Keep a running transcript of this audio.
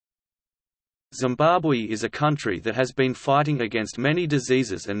Zimbabwe is a country that has been fighting against many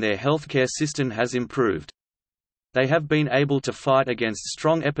diseases and their healthcare system has improved. They have been able to fight against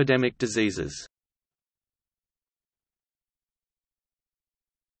strong epidemic diseases.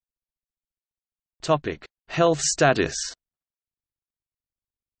 Health status.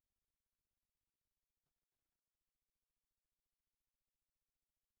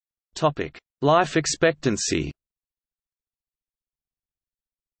 Life expectancy.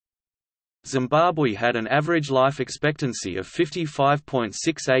 Zimbabwe had an average life expectancy of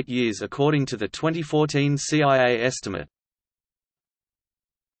 55.68 years according to the 2014 CIA estimate.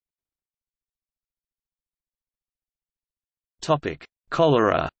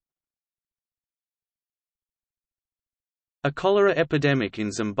 Cholera. A cholera epidemic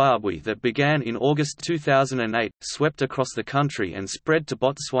in Zimbabwe that began in August 2008 swept across the country and spread to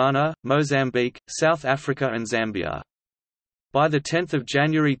Botswana, Mozambique, South Africa and Zambia. By 10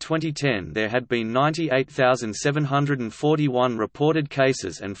 January 2010 there had been 98,741 reported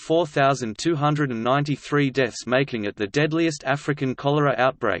cases and 4,293 deaths, making it the deadliest African cholera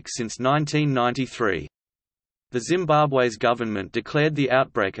outbreak since 1993. The Zimbabwe's government declared the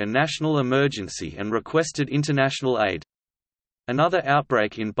outbreak a national emergency and requested international aid. Another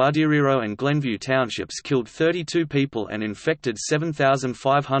outbreak in Budiriro and Glenview townships killed 32 people and infected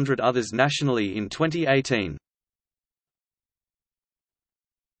 7,500 others nationally in 2018.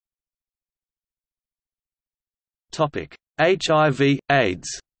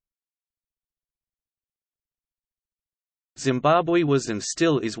 HIV/AIDS. Zimbabwe was and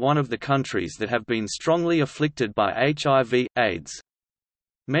still is one of the countries that have been strongly afflicted by HIV/AIDS.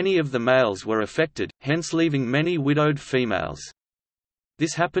 Many of the males were affected, hence leaving many widowed females.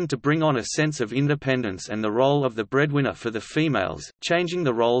 This happened to bring on a sense of independence and the role of the breadwinner for the females, changing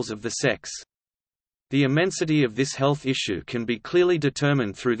the roles of the sex. The immensity of this health issue can be clearly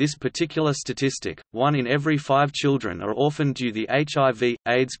determined through this particular statistic: 1 in every 5 children are orphaned due to the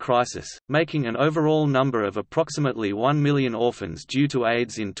HIV/AIDS crisis, making an overall number of approximately 1 million orphans due to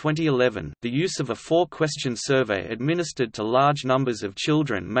AIDS in 2011. The use of a 4-question survey administered to large numbers of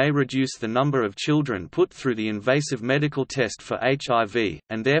children may reduce the number of children put through the invasive medical test for HIV,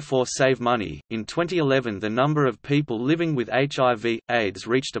 and therefore save money. In 2011, the number of people living with HIV/AIDS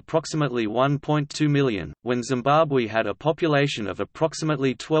reached approximately 1.2 million, when Zimbabwe had a population of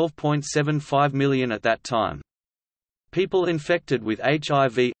approximately 12.75 million at that time. People infected with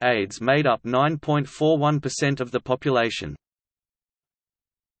HIV/AIDS made up 9.41% of the population.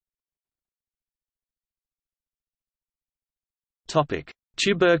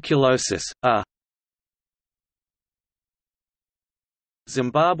 Tuberculosis.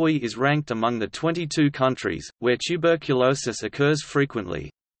 Zimbabwe is ranked among the 22 countries where tuberculosis occurs frequently.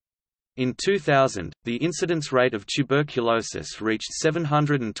 In 2000, the incidence rate of tuberculosis reached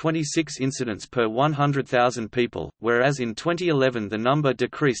 726 incidents per 100,000 people, whereas in 2011 the number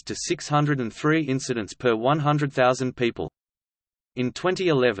decreased to 603 incidents per 100,000 people. In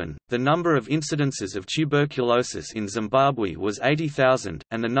 2011, the number of incidences of tuberculosis in Zimbabwe was 80,000,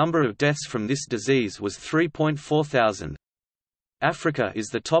 and the number of deaths from this disease was 3.4 thousand. Africa is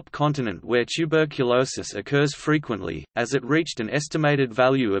the top continent where tuberculosis occurs frequently, as it reached an estimated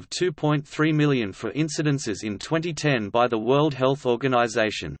value of 2.3 million for incidences in 2010 by the World Health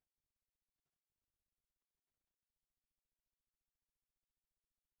Organization.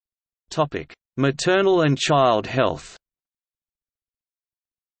 Maternal and child health.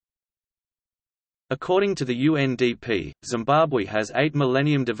 According to the UNDP, Zimbabwe has 8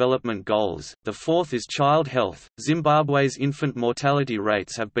 Millennium Development Goals. The fourth is child health. Zimbabwe's infant mortality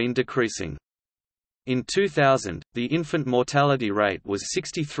rates have been decreasing. In 2000, the infant mortality rate was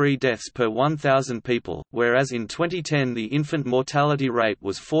 63 deaths per 1,000 people, whereas in 2010 the infant mortality rate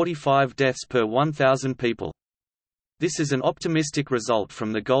was 45 deaths per 1,000 people. This is an optimistic result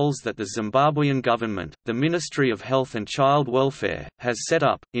from the goals that the Zimbabwean government, the Ministry of Health and Child Welfare, has set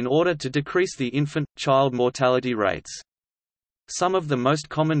up, in order to decrease the infant-child mortality rates. Some of the most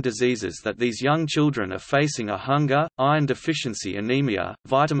common diseases that these young children are facing are hunger, iron deficiency anemia,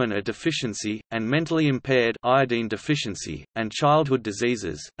 vitamin A deficiency, and mentally impaired iodine deficiency, and childhood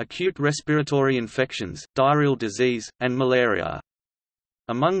diseases, acute respiratory infections, diarrheal disease, and malaria.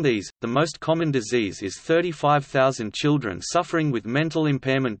 Among these, the most common disease is 35,000 children suffering with mental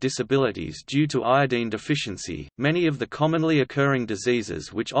impairment disabilities due to iodine deficiency. Many of the commonly occurring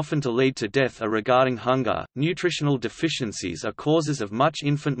diseases which often lead to death are regarding hunger. Nutritional deficiencies are causes of much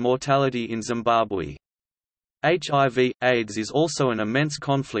infant mortality in Zimbabwe. HIV/AIDS is also an immense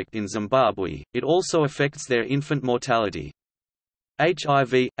conflict in Zimbabwe, it also affects their infant mortality.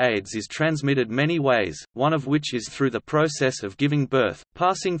 HIV/AIDS is transmitted many ways, one of which is through the process of giving birth,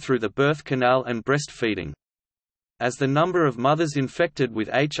 passing through the birth canal and breastfeeding. As the number of mothers infected with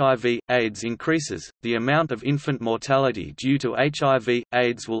HIV/AIDS increases, the amount of infant mortality due to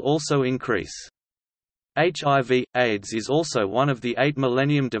HIV/AIDS will also increase. HIV/AIDS is also one of the 8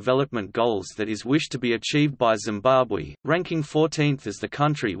 Millennium Development Goals that is wished to be achieved by Zimbabwe, ranking 14th as the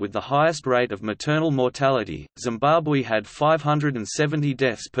country with the highest rate of maternal mortality. Zimbabwe had 570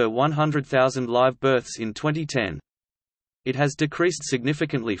 deaths per 100,000 live births in 2010. It has decreased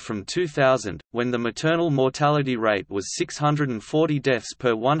significantly from 2000, when the maternal mortality rate was 640 deaths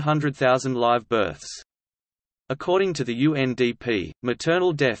per 100,000 live births. According to the UNDP,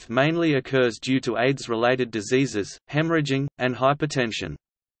 maternal death mainly occurs due to AIDS-related diseases, hemorrhaging, and hypertension.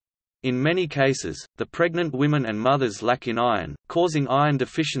 In many cases, the pregnant women and mothers lack in iron, causing iron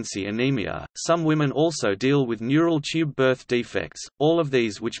deficiency anemia. Some women also deal with neural tube birth defects, all of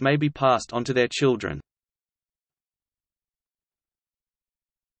these which may be passed on to their children.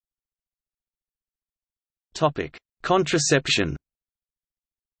 Topic: Contraception.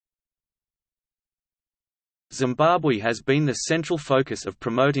 Zimbabwe has been the central focus of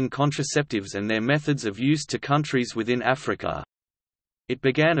promoting contraceptives and their methods of use to countries within Africa. It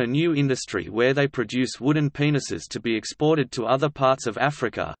began a new industry where they produce wooden penises to be exported to other parts of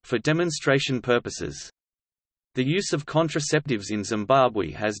Africa, for demonstration purposes. The use of contraceptives in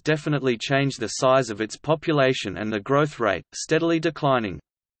Zimbabwe has definitely changed the size of its population and the growth rate, steadily declining.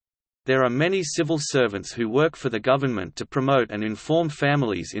 There are many civil servants who work for the government to promote and inform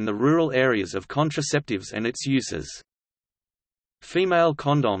families in the rural areas of contraceptives and its uses. Female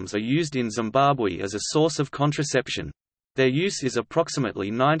condoms are used in Zimbabwe as a source of contraception. Their use is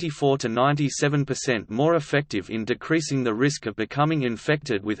approximately 94 to 97% more effective in decreasing the risk of becoming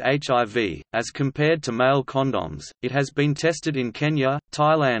infected with HIV, as compared to male condoms. It has been tested in Kenya,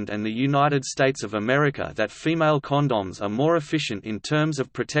 Thailand, and the United States of America that female condoms are more efficient in terms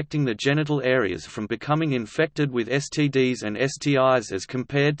of protecting the genital areas from becoming infected with STDs and STIs as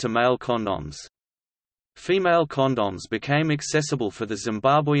compared to male condoms. Female condoms became accessible for the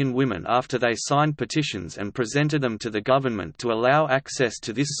Zimbabwean women after they signed petitions and presented them to the government to allow access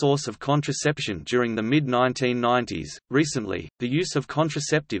to this source of contraception during the mid-1990s. Recently, the use of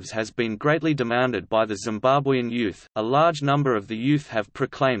contraceptives has been greatly demanded by the Zimbabwean youth. A large number of the youth have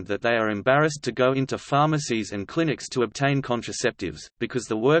proclaimed that they are embarrassed to go into pharmacies and clinics to obtain contraceptives, because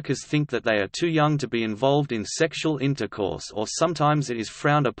the workers think that they are too young to be involved in sexual intercourse, or sometimes it is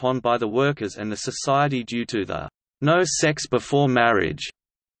frowned upon by the workers and the society due to the "no sex before marriage"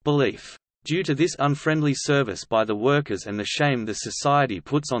 belief. Due to this unfriendly service by the workers and the shame the society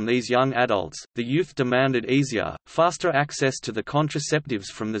puts on these young adults, the youth demanded easier, faster access to the contraceptives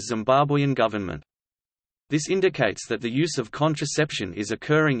from the Zimbabwean government. This indicates that the use of contraception is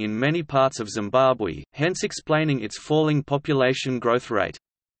occurring in many parts of Zimbabwe, hence explaining its falling population growth rate.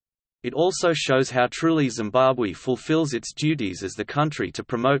 It also shows how truly Zimbabwe fulfills its duties as the country to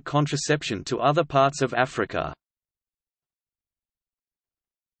promote contraception to other parts of Africa.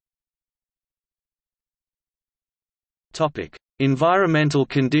 Topic: Environmental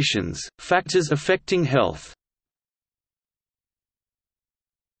conditions, factors affecting health.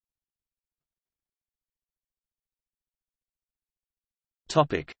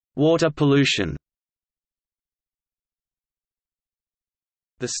 Topic: Water pollution.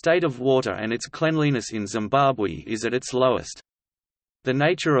 The state of water and its cleanliness in Zimbabwe is at its lowest. The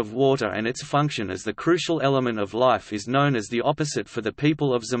nature of water and its function as the crucial element of life is known as the opposite for the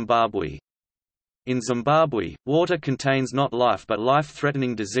people of Zimbabwe. In Zimbabwe, water contains not life but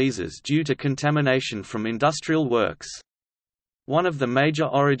life-threatening diseases due to contamination from industrial works. One of the major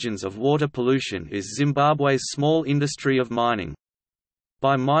origins of water pollution is Zimbabwe's small industry of mining.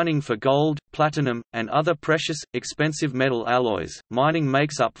 By mining for gold, platinum, and other precious, expensive metal alloys, mining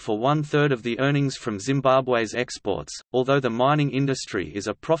makes up for 1/3 of the earnings from Zimbabwe's exports. Although the mining industry is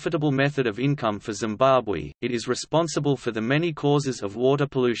a profitable method of income for Zimbabwe, it is responsible for the many causes of water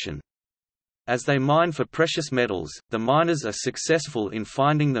pollution. As they mine for precious metals, the miners are successful in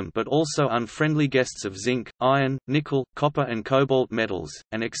finding them but also unfriendly guests of zinc, iron, nickel, copper and cobalt metals.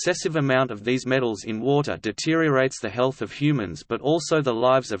 An excessive amount of these metals in water deteriorates the health of humans but also the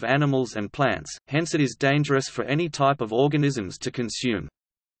lives of animals and plants, hence it is dangerous for any type of organisms to consume.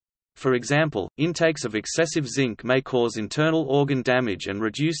 For example, intakes of excessive zinc may cause internal organ damage and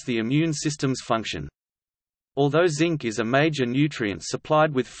reduce the immune system's function. Although zinc is a major nutrient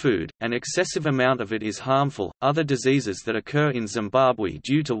supplied with food, an excessive amount of it is harmful. Other diseases that occur in Zimbabwe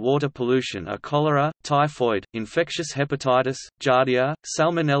due to water pollution are cholera, typhoid, infectious hepatitis, giardia,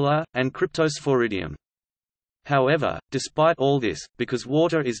 salmonella, and cryptosporidium. However, despite all this, because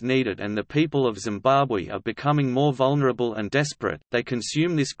water is needed and the people of Zimbabwe are becoming more vulnerable and desperate, they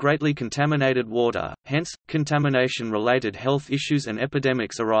consume this greatly contaminated water, hence, contamination-related health issues and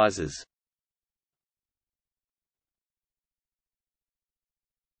epidemics arises.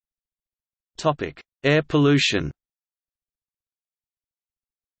 Air pollution.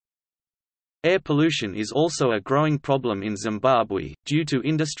 Air pollution is also a growing problem in Zimbabwe, due to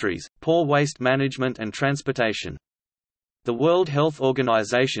industries, poor waste management and transportation. The World Health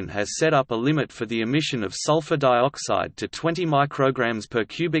Organization has set up a limit for the emission of sulfur dioxide to 20 micrograms per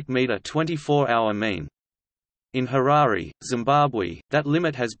cubic meter 24-hour mean. In Harare, Zimbabwe, that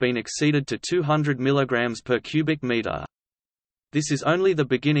limit has been exceeded to 200 mg per cubic meter. This is only the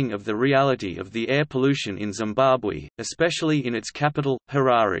beginning of the reality of the air pollution in Zimbabwe, especially in its capital,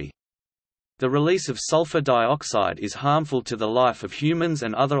 Harare. The release of sulfur dioxide is harmful to the life of humans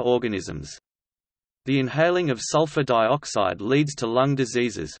and other organisms. The inhaling of sulfur dioxide leads to lung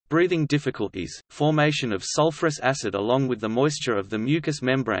diseases, breathing difficulties, formation of sulfurous acid along with the moisture of the mucous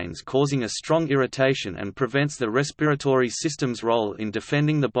membranes causing a strong irritation and prevents the respiratory system's role in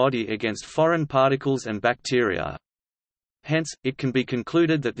defending the body against foreign particles and bacteria. Hence, it can be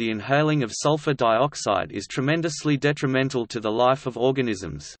concluded that the inhaling of sulfur dioxide is tremendously detrimental to the life of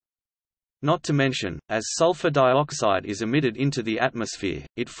organisms. Not to mention, as sulfur dioxide is emitted into the atmosphere,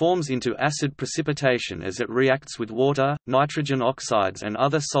 it forms into acid precipitation as it reacts with water, nitrogen oxides and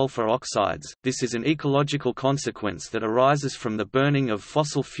other sulfur oxides. This is an ecological consequence that arises from the burning of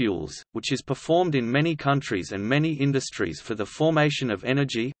fossil fuels, which is performed in many countries and many industries for the formation of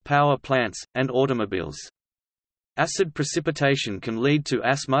energy, power plants, and automobiles. Acid precipitation can lead to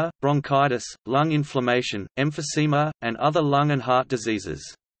asthma, bronchitis, lung inflammation, emphysema, and other lung and heart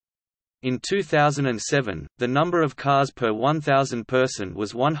diseases. In 2007, the number of cars per 1,000 person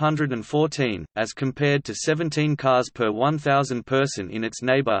was 114, as compared to 17 cars per 1,000 person in its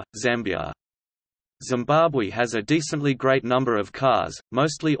neighbor, Zambia. Zimbabwe has a decently great number of cars,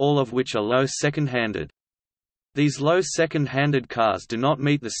 mostly all of which are low second-handed. These low second-handed cars do not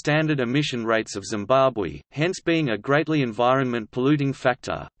meet the standard emission rates of Zimbabwe, hence being a greatly environment-polluting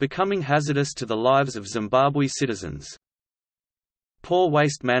factor, becoming hazardous to the lives of Zimbabwe citizens. Poor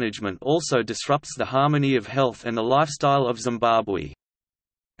waste management also disrupts the harmony of health and the lifestyle of Zimbabwe.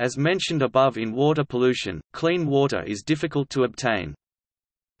 As mentioned above in water pollution, clean water is difficult to obtain.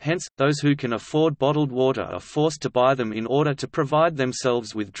 Hence, those who can afford bottled water are forced to buy them in order to provide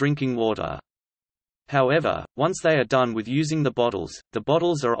themselves with drinking water. However, once they are done with using the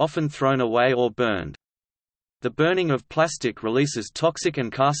bottles are often thrown away or burned. The burning of plastic releases toxic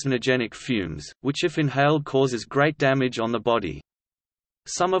and carcinogenic fumes, which if inhaled causes great damage on the body.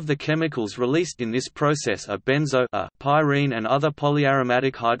 Some of the chemicals released in this process are benzo, pyrene and other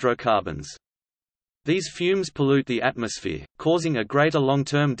polyaromatic hydrocarbons. These fumes pollute the atmosphere, causing a greater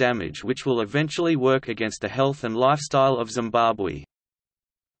long-term damage which will eventually work against the health and lifestyle of Zimbabwe.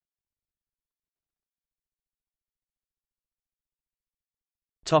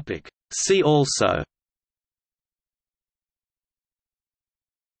 See also: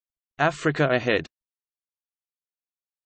 Africa ahead.